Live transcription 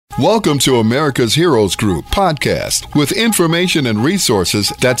Welcome to America's Heroes Group podcast with information and resources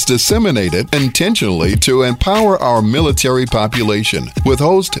that's disseminated intentionally to empower our military population. With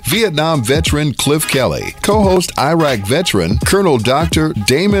host Vietnam veteran Cliff Kelley, co-host Iraq veteran Colonel Dr.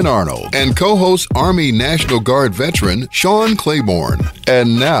 Damon Arnold, and co-host Army National Guard veteran Sean Claiborne.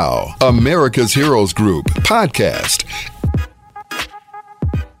 And now, America's Heroes Group podcast.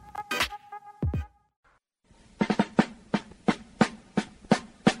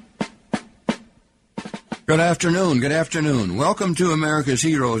 Good afternoon. Welcome to America's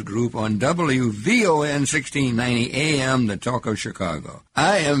Heroes Group on WVON 1690 AM, the Talk of Chicago.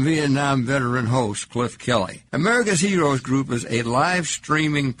 I am Vietnam veteran host Cliff Kelley. America's Heroes Group is a live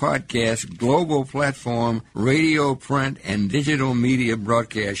streaming podcast, global platform, radio, print, and digital media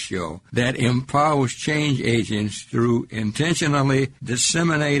broadcast show that empowers change agents through intentionally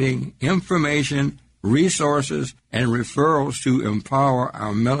disseminating information, resources, and referrals to empower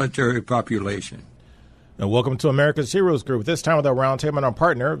our military population. And welcome to America's Heroes Group. This time with our Roundtable and our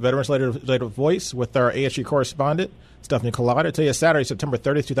partner, Veterans Legislative Voice, with our ASG correspondent, Stephanie Kalota. Today is Saturday, September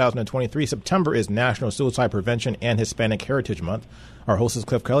 30th, 2023. September is National Suicide Prevention and Hispanic Heritage Month. Our host is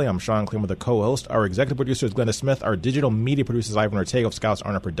Cliff Kelley. I'm Sean Claiborne, the co-host. Our executive producer is Glenda Smith. Our digital media producer is Ivan Ortega of Scouts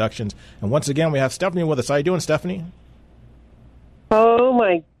Honor Productions. And once again, we have Stephanie with us. How you doing, Stephanie? Oh,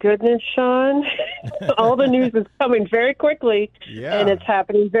 my goodness, Sean. All the news is coming very quickly, and it's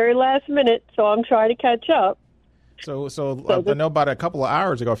happening very last minute, so I'm trying to catch up. So I know about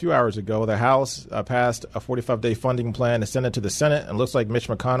a few hours ago, the House passed a 45-day funding plan to send it to the Senate, and it looks like Mitch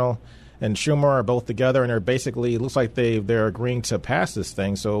McConnell and Schumer are both together, and they're basically, it looks like they're agreeing to pass this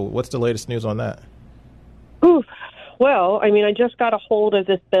thing. So what's the latest news on that? Oof. Well, I mean, I just got a hold of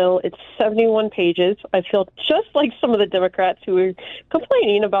this bill. It's 71 pages. I feel just like some of the Democrats who were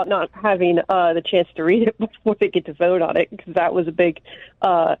complaining about not having the chance to read it before they get to vote on it, because that was a big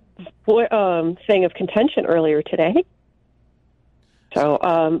thing of contention earlier today.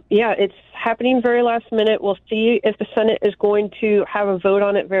 So, it's happening very last minute. We'll see if the Senate is going to have a vote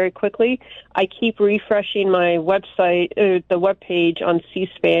on it very quickly. I keep refreshing my website, the webpage on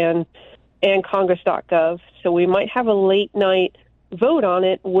C-SPAN and Congress.gov, so we might have a late night vote on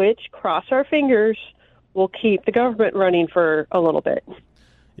it, which, cross our fingers, will keep the government running for a little bit.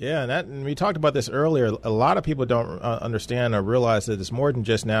 Yeah, and we talked about this earlier. A lot of people don't understand or realize that it's more than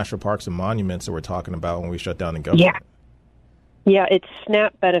just national parks and monuments that we're talking about when we shut down the government. Yeah, it's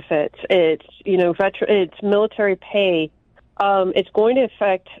SNAP benefits. It's it's military pay. It's going to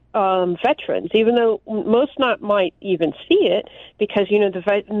affect veterans, even though most might even see it, because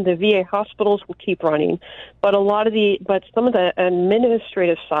the VA hospitals will keep running, but some of the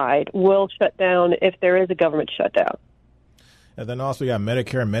administrative side will shut down if there is a government shutdown. And then also you got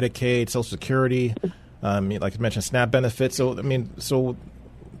Medicare, Medicaid, Social Security, like you mentioned, SNAP benefits. So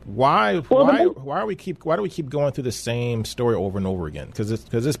why do we keep going through the same story over and over again? Because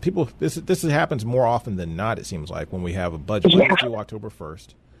this happens more often than not. It seems like when we have a budget due October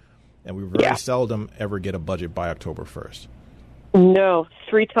 1st, and we very seldom ever get a budget by October 1st. No,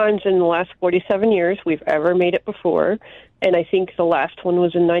 3 times in the last 47 years we've ever made it before, and I think the last one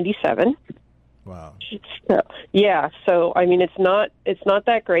was in '97. Wow. So I mean, it's not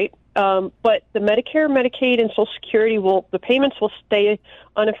that great. But the Medicare, Medicaid, and Social Security the payments will stay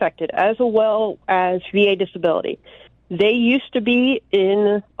unaffected, as well as VA disability. They used to be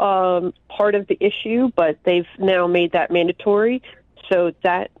in part of the issue, but they've now made that mandatory, so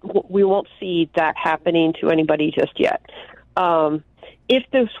that we won't see that happening to anybody just yet. If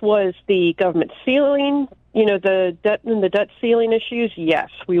this was the government ceiling, the debt ceiling issues, yes,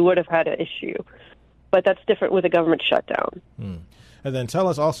 we would have had an issue, but that's different with a government shutdown. And then tell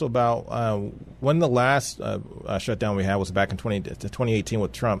us also about when the last shutdown we had was back in 2018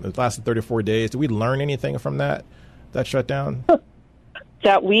 with Trump. It lasted 34 days. Did we learn anything from that shutdown?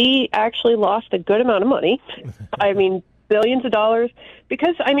 That we actually lost a good amount of money. I mean, billions of dollars.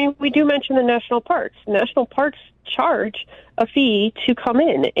 Because, we do mention the national parks. National parks charge a fee to come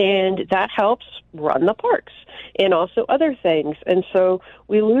in, and that helps run the parks and also other things. And so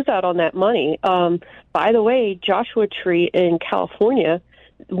we lose out on that money. By the way, Joshua Tree in California,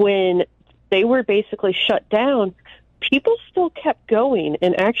 when they were basically shut down, people still kept going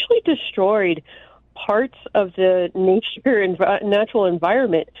and actually destroyed parts of the nature and natural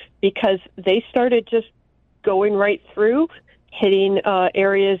environment, because they started just going right through, hitting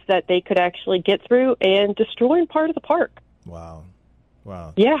areas that they could actually get through, and destroying part of the park. Wow.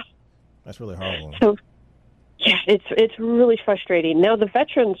 Yeah. That's really horrible. So, yeah, it's really frustrating. Now,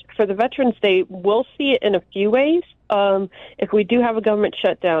 for the veterans, they will see it in a few ways. If we do have a government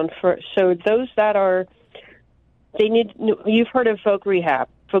shutdown, so those that are, you've heard of voc rehab.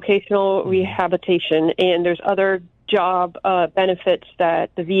 vocational rehabilitation, and there's other job benefits that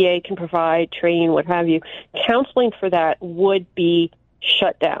the VA can provide, training, what have you. Counseling for that would be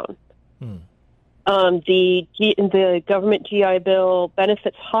shut down. The government GI Bill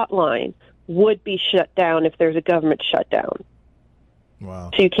benefits hotline would be shut down if there's a government shutdown.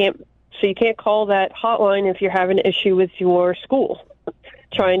 Wow. So you can't call that hotline if you're having an issue with your school,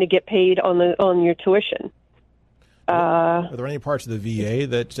 trying to get paid on your tuition. Are there any parts of the VA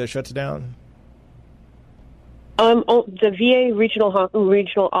that shuts down? The VA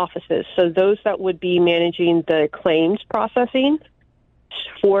regional offices, so those that would be managing the claims processing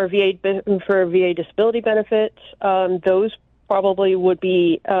for VA disability benefits, those probably would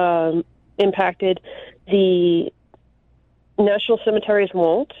be impacted. The national cemeteries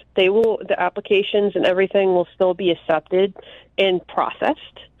won't. The applications and everything will still be accepted and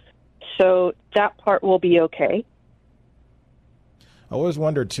processed, so that part will be okay. I always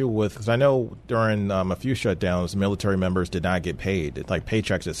wondered too, because I know during a few shutdowns, military members did not get paid. It's like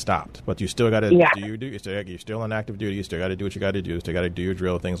paychecks had stopped, but you still got to you're still on active duty. You still got to do what you got to do. You still got to do your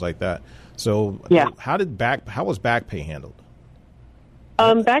drill, things like that. So, how was back pay handled?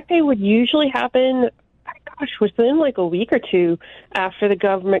 Back pay would usually happen, within like a week or two after the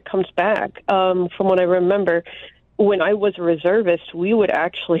government comes back. From what I remember, when I was a reservist, we would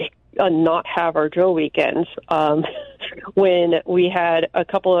actually not have our drill weekends. When we had a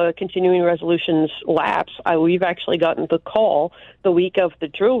couple of continuing resolutions lapse, we've actually gotten the call the week of the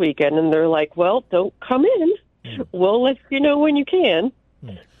drill weekend, and they're like, well, don't come in. We'll let you know when you can.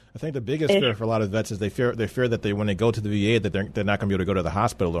 I think the biggest fear for a lot of vets is they fear that when they go to the VA that they're not going to be able to go to the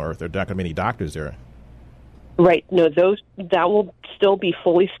hospital, or there are not going to be any doctors there. Right. No, that will still be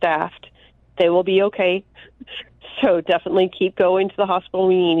fully staffed. They will be okay. So definitely keep going to the hospital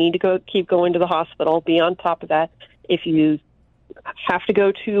when you need to keep going to the hospital. Be on top of that. If you have to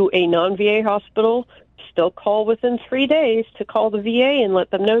go to a non-VA hospital, still call within 3 days to call the VA and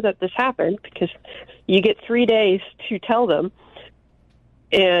let them know that this happened, because you get 3 days to tell them,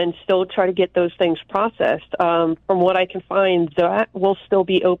 and still try to get those things processed. From what I can find, that will still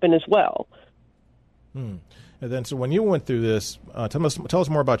be open as well. And then, so when you went through this, tell us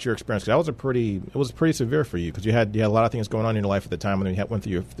more about your experience. 'Cause it was pretty severe for you, because you had a lot of things going on in your life at the time when you went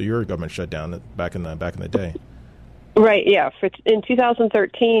through your government shutdown back in the day. Right. Yeah. In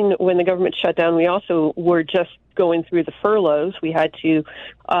 2013, when the government shut down, we also were just going through the furloughs. We had to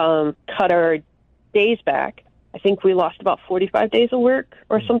cut our days back. I think we lost about 45 days of work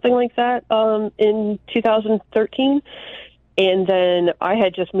or something like that in 2013. And then I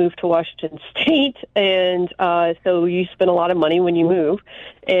had just moved to Washington State, and so you spend a lot of money when you move.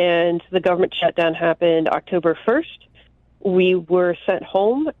 And the government shutdown happened October 1st. We were sent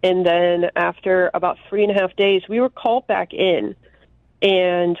home, and then after about 3.5 days, we were called back in,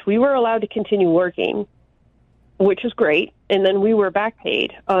 and we were allowed to continue working, which was great. And then we were back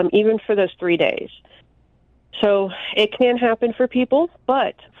paid, even for those 3 days. So it can happen for people,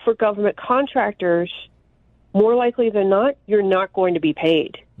 but for government contractors, more likely than not, you're not going to be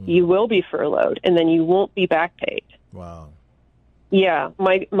paid. You will be furloughed, and then you won't be back paid. Wow. Yeah,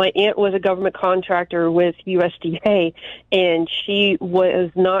 my aunt was a government contractor with USDA, and she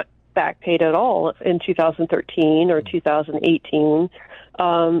was not back paid at all in 2013 or 2018.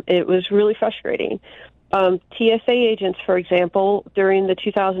 It was really frustrating. TSA agents, for example, during the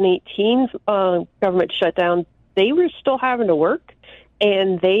 2018 government shutdown, they were still having to work,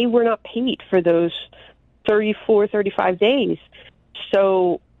 and they were not paid for those 34, 35 days.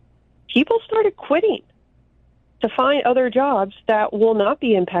 So people started quitting to find other jobs that will not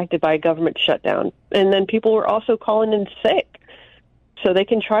be impacted by a government shutdown. And then people were also calling in sick, so they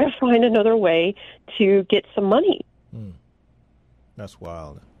can try to find another way to get some money. That's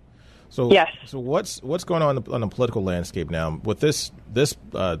wild. So, yes. So what's going on the political landscape now with this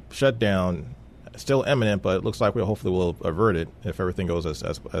shutdown still imminent, but it looks like we hopefully will avert it if everything goes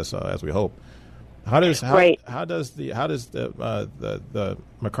as we hope. How does the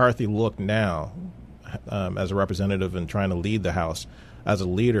McCarthy look now as a representative and trying to lead the House as a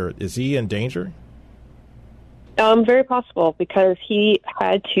leader? Is he in danger? Very possible, because he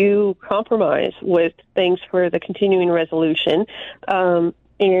had to compromise with things for the continuing resolution.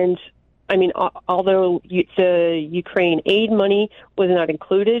 And I mean, although the Ukraine aid money was not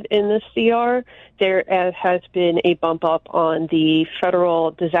included in the CR, there has been a bump up on the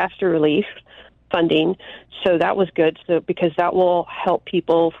federal disaster relief funding, so that was good. So because that will help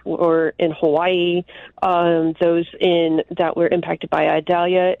people in Hawaii, those that were impacted by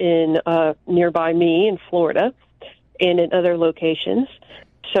Idalia in nearby me in Florida, and in other locations.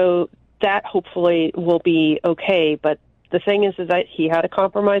 So that hopefully will be okay. But the thing is that he had a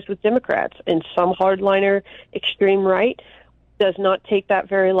compromise with Democrats, and some hardliner extreme right does not take that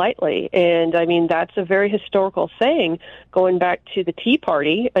very lightly. And I mean, that's a very historical thing going back to the Tea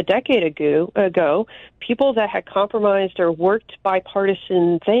Party a decade ago. People that had compromised or worked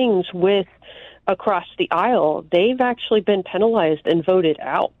bipartisan things with across the aisle, they've actually been penalized and voted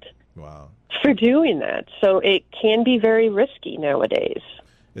out. Wow. For doing that. So it can be very risky nowadays.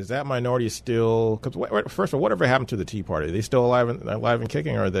 Is that minority still, because first of all, whatever happened to the Tea Party? Are they still alive and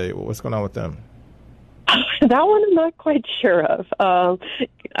kicking, or are they, what's going on with them? That one I'm not quite sure of.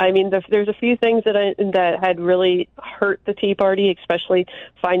 I mean, there's a few things that had really hurt the Tea Party, especially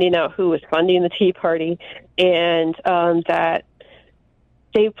finding out who was funding the Tea Party, and that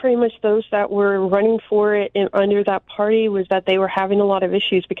they pretty much, those that were running for it under that party, was that they were having a lot of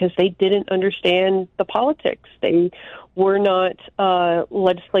issues because they didn't understand the politics. They were not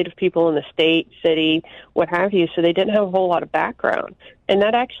legislative people in the state, city, what have you, so they didn't have a whole lot of background. And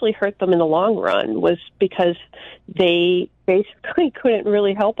that actually hurt them in the long run, was because they basically couldn't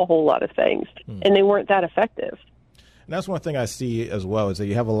really help a whole lot of things, and they weren't that effective. And that's one thing I see as well, is that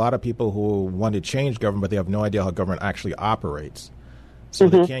you have a lot of people who want to change government, but they have no idea how government actually operates. So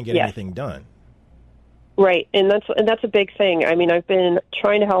they can't get anything done. Right, and that's a big thing. I mean, I've been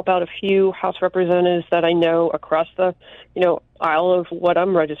trying to help out a few House representatives that I know across the, aisle of what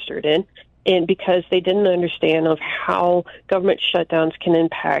I'm registered in, and because they didn't understand of how government shutdowns can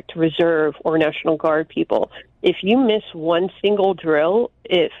impact Reserve or National Guard people. If you miss one single drill,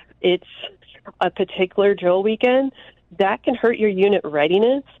 if it's a particular drill weekend, that can hurt your unit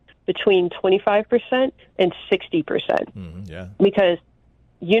readiness between 25% and 60%. Because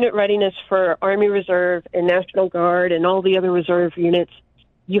unit readiness for Army Reserve and National Guard and all the other reserve units,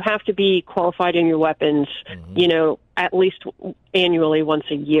 you have to be qualified in your weapons, at least annually once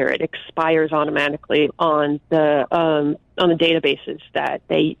a year. It expires automatically on the databases that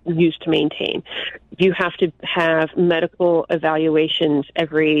they use to maintain. You have to have medical evaluations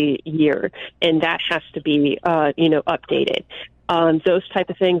every year, and that has to be, updated. Those type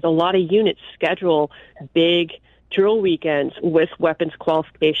of things. A lot of units schedule big drill weekends with weapons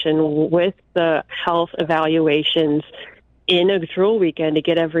qualification, with the health evaluations in a drill weekend to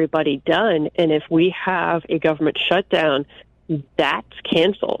get everybody done. And if we have a government shutdown, that's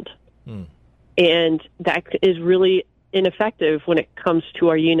canceled. And that is really ineffective when it comes to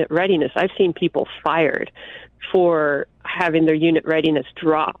our unit readiness. I've seen people fired for having their unit readiness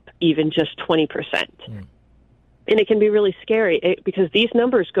drop even just 20%. And it can be really scary because these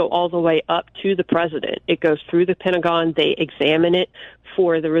numbers go all the way up to the president. It goes through the Pentagon. They examine it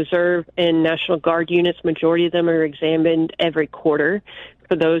for the Reserve and National Guard units. Majority of them are examined every quarter.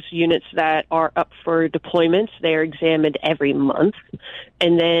 For those units that are up for deployments, they are examined every month.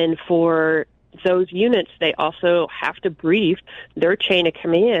 And then for those units, they also have to brief their chain of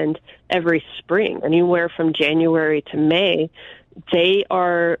command every spring. Anywhere from January to May, they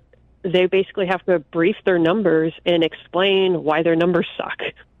basically have to brief their numbers and explain why their numbers suck.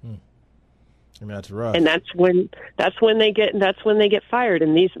 I mean, that's rough. And that's when they get fired.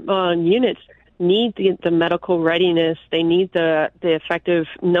 And these units need the medical readiness. They need the effective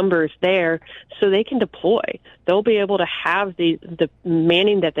numbers there so they can deploy. They'll be able to have the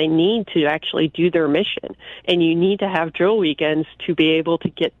manning that they need to actually do their mission. And you need to have drill weekends to be able to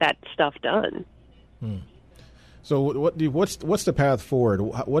get that stuff done. So what's the path forward?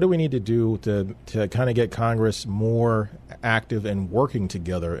 What do we need to do to kind of get Congress more active and working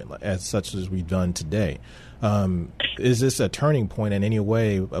together as such as we've done today? Is this a turning point in any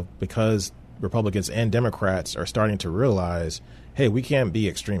way because Republicans and Democrats are starting to realize, hey, we can't be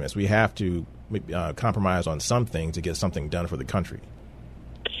extremists. We have to compromise on some things to get something done for the country?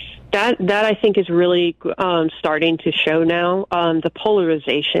 That I think is really starting to show now. The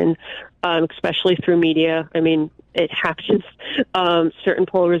polarization, especially through media. I mean, it happens. Certain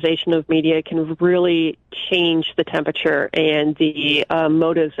polarization of media can really change the temperature and the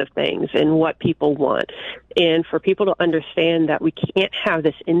motives of things and what people want. And for people to understand that we can't have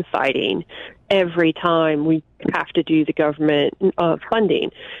this infighting every time we have to do the government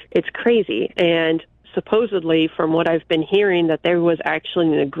funding, it's crazy. And supposedly, from what I've been hearing, that there was actually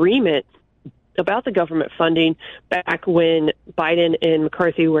an agreement about the government funding back when Biden and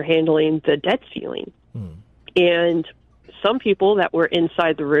McCarthy were handling the debt ceiling. And some people that were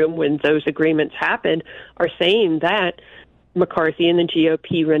inside the room when those agreements happened are saying that McCarthy and the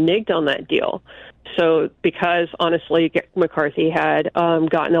GOP reneged on that deal. So because, honestly, McCarthy had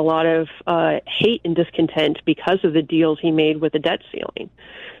gotten a lot of hate and discontent because of the deals he made with the debt ceiling.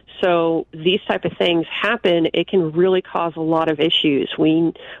 So these type of things happen. It can really cause a lot of issues.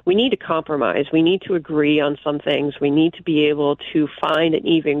 We need to compromise. We need to agree on some things. We need to be able to find an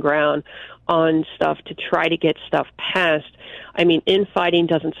even ground on stuff to try to get stuff passed. I mean, infighting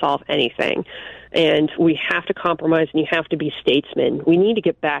doesn't solve anything. And we have to compromise, and you have to be statesmen. We need to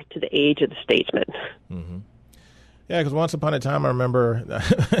get back to the age of the statesman. Mm-hmm. Yeah, because once upon a time, I remember,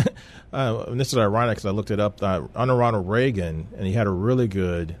 and this is ironic because I looked it up, under Ronald Reagan, and he had a really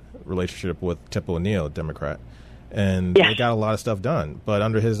good relationship with Tip O'Neill, Democrat, and they got a lot of stuff done. But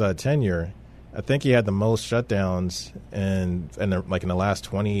under his tenure, I think he had the most shutdowns in the last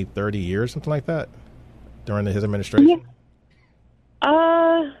 20, 30 years, something like that, during his administration.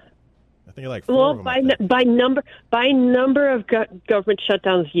 I think like four of them, by number of government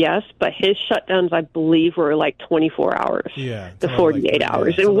shutdowns, yes, but his shutdowns, I believe, were like 24 hours. Yeah, the 48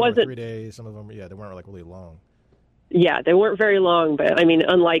 hours. It wasn't 3 days. Some of them, they weren't like really long. Yeah, they weren't very long, but I mean,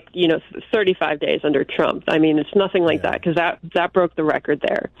 unlike 35 days under Trump, I mean, it's nothing like that because that broke the record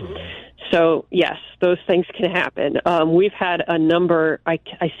there. Mm-hmm. So yes, those things can happen. We've had a number. I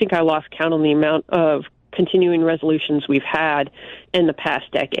think I lost count on the amount of continuing resolutions we've had in the past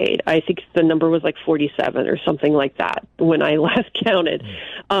decade. I think the number was like 47 or something like that when I last counted,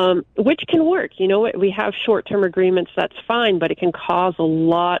 which can work. You know what? We have short-term agreements, that's fine, but it can cause a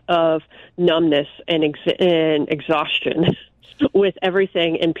lot of numbness and exhaustion with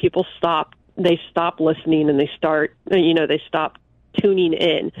everything, and people stop listening, and they stop tuning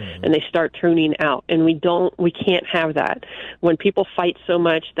in, and they start tuning out, and we can't have that. When people fight so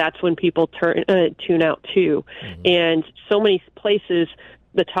much, that's when people tune out too. And so many places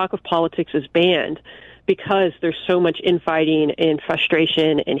the talk of politics is banned because there's so much infighting and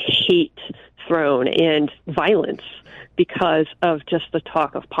frustration and hate thrown and violence because of just the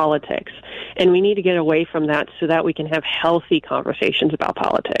talk of politics. And we need to get away from that so that we can have healthy conversations about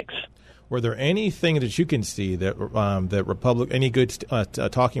politics. Were there anything that you can see that any good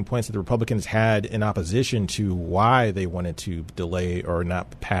talking points that the Republicans had in opposition to why they wanted to delay or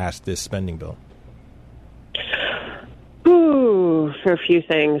not pass this spending bill? For a few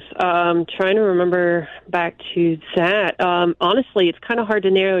things. Trying to remember back to that. Honestly, it's kind of hard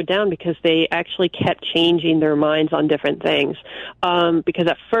to narrow it down because they actually kept changing their minds on different things. Because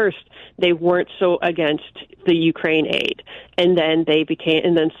at first they weren't so against the Ukraine aid, and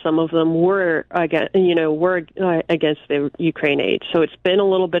then some of them were against the Ukraine aid. So it's been a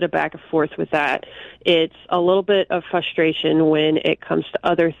little bit of back and forth with that. It's a little bit of frustration when it comes to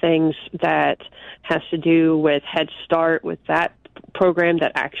other things that has to do with Head Start, with that program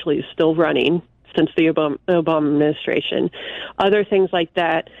that actually is still running since the Obama administration. Other things like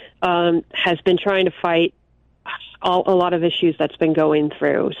that has been trying to fight a lot of issues that's been going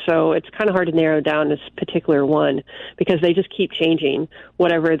through. So it's kind of hard to narrow down this particular one because they just keep changing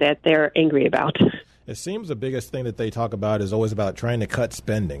whatever that they're angry about. It seems the biggest thing that they talk about is always about trying to cut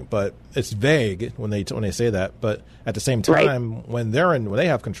spending, but it's vague when they say that. But at the same time, when they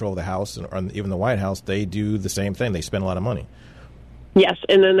have control of the House or even the White House, they do the same thing. They spend a lot of money. Yes,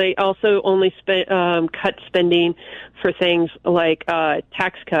 and then they also only cut spending for things like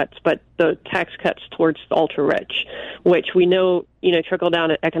tax cuts, but the tax cuts towards the ultra-rich, which we know,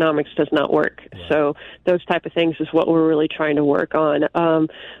 trickle-down economics does not work. Right. So those type of things is what we're really trying to work on.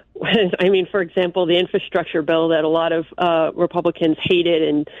 I mean, for example, the infrastructure bill that a lot of Republicans hated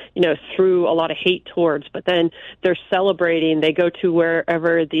and, threw a lot of hate towards, but then they're celebrating. They go to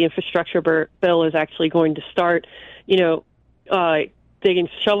wherever the infrastructure bill is actually going to start, digging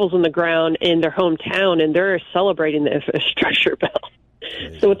shovels in the ground in their hometown, and they're celebrating the infrastructure bill.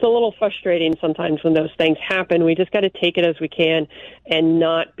 So it's a little frustrating sometimes when those things happen. We just got to take it as we can and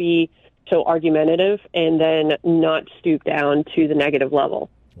not be so argumentative and then not stoop down to the negative level.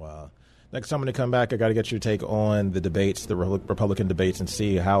 Wow. Next time when I come back, I got to get your take on the debates, the Republican debates, and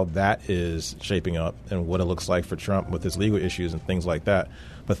see how that is shaping up and what it looks like for Trump with his legal issues and things like that.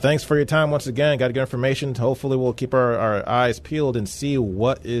 But thanks for your time once again. Got to get information. Hopefully we'll keep our eyes peeled and see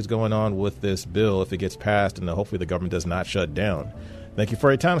what is going on with this bill if it gets passed, and hopefully the government does not shut down. Thank you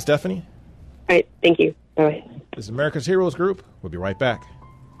for your time, Stephanie. All right. Thank you. Bye. This is America's Heroes Group. We'll be right back.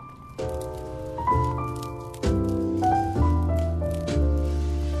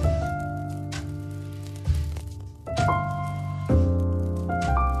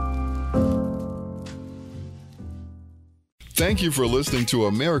 Thank you for listening to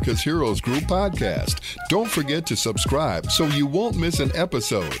America's Heroes Group podcast. Don't forget to subscribe so you won't miss an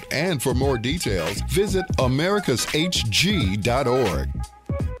episode. And for more details, visit americashg.org.